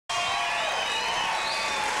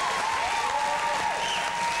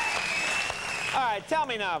right, tell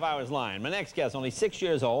me now if I was lying. My next guest, only 6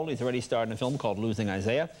 years old. He's already starred in a film called Losing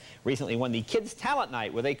Isaiah. Recently won the Kids Talent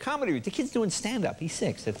Night with a comedy. The kid's doing stand-up. He's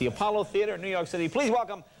 6 at the Apollo Theater in New York City. Please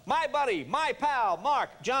welcome my buddy, my pal, Marc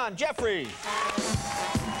John Jefferies.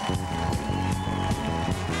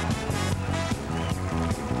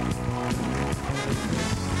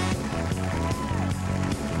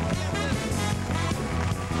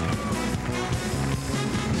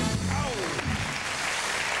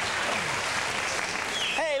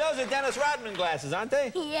 Those are Dennis Rodman glasses, aren't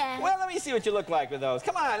they? Yeah. Well, let me see what you look like with those.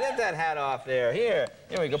 Come on, get that hat off there. Here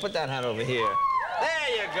we go. Put that hat over here. There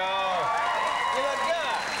you go. You look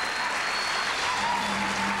good.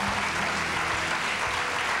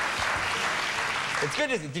 It's good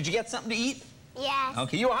to see. Did you get something to eat? Yes.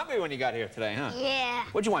 Okay, you were hungry when you got here today, huh? Yeah.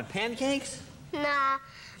 What'd you want, pancakes? Nah.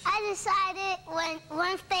 I decided when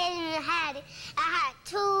once they didn't have it, I had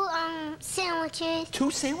 2 sandwiches.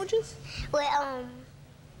 2 sandwiches? With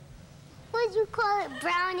what do you call it?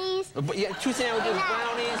 Brownies. Yeah, 2 sandwiches,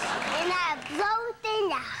 brownies. And that blow thing.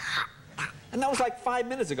 And that was like 5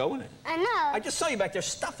 minutes ago, wasn't it? I know. I just saw you back there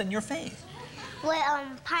stuffing your face. With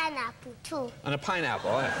pineapple too. And a pineapple.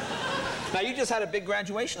 All right. Now you just had a big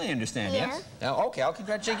graduation, I understand. Yeah. Yes? Okay, I'll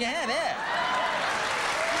congratulate you. Yeah.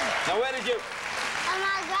 Now where did you? On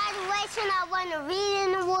my graduation, I won the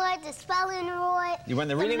reading award, the spelling award. You won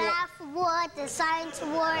the reading award? The math award, the science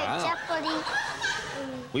award, Wow. Jeopardy.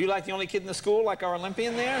 Were you like the only kid in the school, like our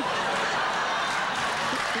Olympian there?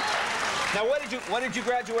 Now, what did you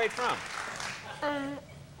graduate from?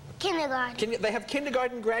 Kindergarten. They have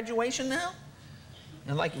kindergarten graduation now?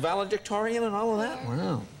 And like valedictorian and all of that? Yeah.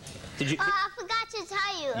 Wow. Did you? Oh, I forgot to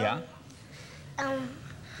tell you. Yeah?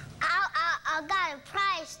 I got a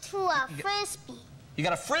prize too, a Frisbee. You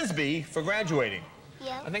got a Frisbee for graduating?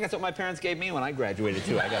 Yeah. I think that's what my parents gave me when I graduated,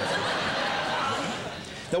 too. I got a Frisbee.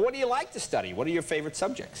 Now, what do you like to study? What are your favorite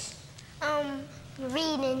subjects?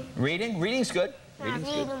 Reading. Reading? Reading's good. Reading's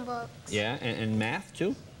Reading good. books. Yeah, and math,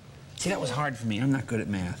 too? See, that was hard for me. I'm not good at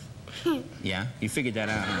math. Yeah? You figured that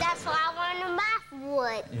out, huh? That's why I won the math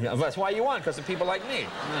award. Yeah, that's why you won, because of people like me.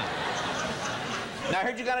 Yeah. Now, I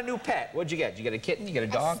heard you got a new pet. What'd you get? You get a kitten? You get a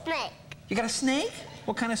dog? A snake. You got a snake?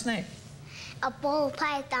 What kind of snake? A ball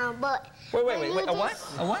python, but... Wait, a what?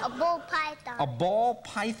 A what? A ball python. A ball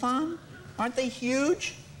python? Aren't they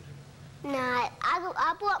huge? Nah,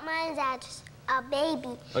 I bought mine as a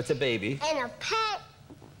baby. Oh, it's a baby. And a pet,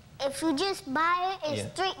 if you just buy it,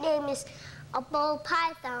 its street name is a ball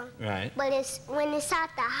python. Right. But when it's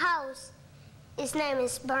at the house, its name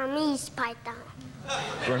is Burmese python.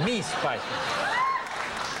 Burmese python.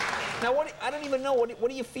 Now, I don't even know, what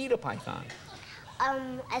do you feed a python?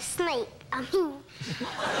 A snake. I mean,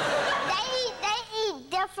 they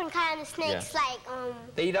eat different kind of snakes, like,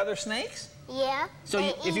 They eat other snakes? Yeah. So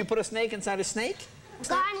if you put a snake inside a snake?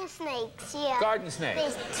 Garden snakes, yeah. Garden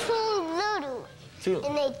snakes. They're too little.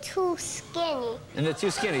 And they're too skinny. And they're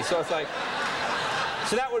too skinny, so it's like...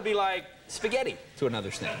 So that would be like spaghetti to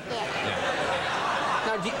another snake. Yeah.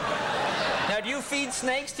 Now, do you feed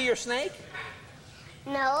snakes to your snake?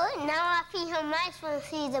 No, now I feed him mice when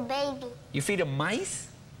he's a baby. You feed him mice?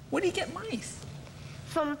 Where do you get mice?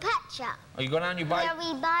 From pet shop. Oh, you go down and you buy...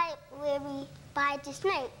 Where we buy the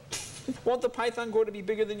snake. Won't the python grow to be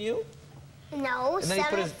bigger than you? No,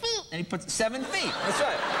 7 feet. And he puts 7 feet, that's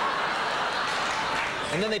right.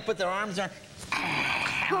 And then they put their arms on...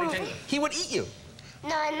 He would eat you. No,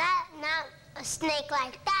 not a snake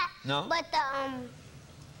like that. No? But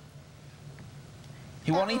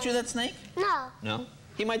He won't eat you, that snake? No. No?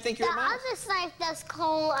 He might think you're a mouse. The other snake that's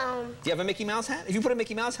called, Do you have a Mickey Mouse hat? If you put a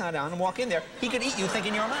Mickey Mouse hat on and walk in there, he could eat you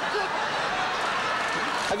thinking you're a mouse.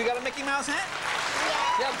 Have you got a Mickey Mouse hat?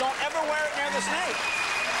 Yeah. Yeah, don't ever wear it near the snake.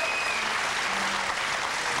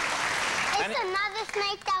 It's another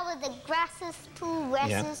snake that was aggressive, too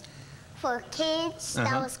aggressive for kids.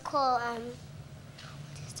 That was called,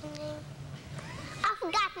 what's the name? I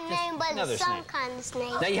forgot the name, but it's some kind of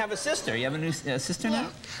snake. Now you have a sister. You have a new sister now?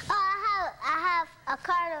 Oh, I have a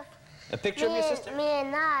card of... A picture of your sister? Me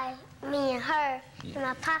and her in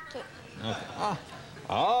my pocket. Okay.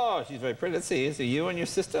 Oh, she's very pretty. Let's see. So you and your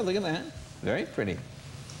sister, look at that. Very pretty.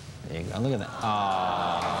 There you go. Look at that.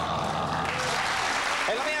 Oh.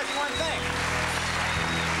 Hey, let me ask you one thing.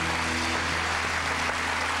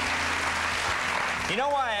 You know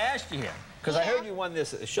why I asked you here? Because I heard you won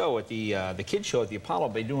this show at the kids show at the Apollo.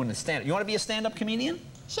 They're doing the stand-up. You want to be a stand-up comedian?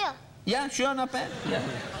 Sure. Yeah, sure, not bad. Yeah.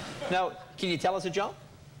 Now, can you tell us a joke?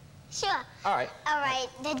 Sure. All right. All right.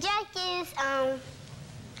 The joke is,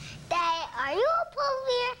 Dad, are you a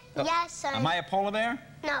polar bear? Yes, son. Am I a polar bear?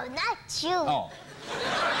 No, not you. Oh.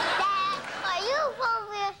 Dad, are you a polar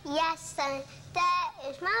bear? Yes, son. That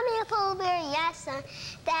is Mommy a polar bear? Yes, son.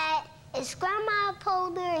 That is Grandma a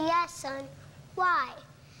polar bear? Yes, son. Why?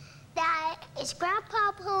 That is Grandpa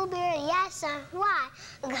a polar bear? Yes, son. Why?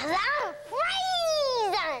 Because I'm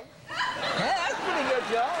freezing. Yeah, that's pretty good,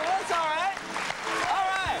 Joe. That's all right. All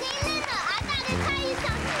right. See, Leno, I gotta tell you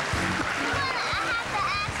something. I have to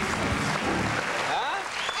ask you something. Huh?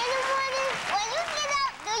 In the morning, when you get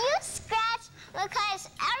up, do you scratch? Because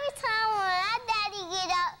every time when my daddy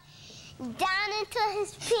get up, down into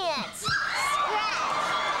his pants, scratch,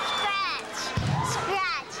 scratch,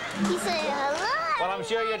 scratch. He said, hello. Well, I'm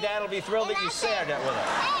sure your dad will be thrilled that you shared that with him.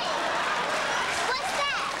 Hey, what's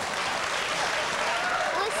that?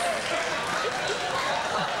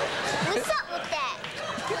 What's up with that?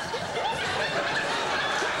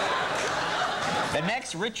 The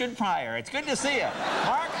next Richard Pryor. It's good to see you.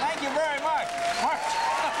 Marc, thank you very much. Marc.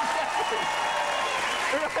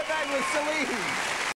 We're right back with Celine.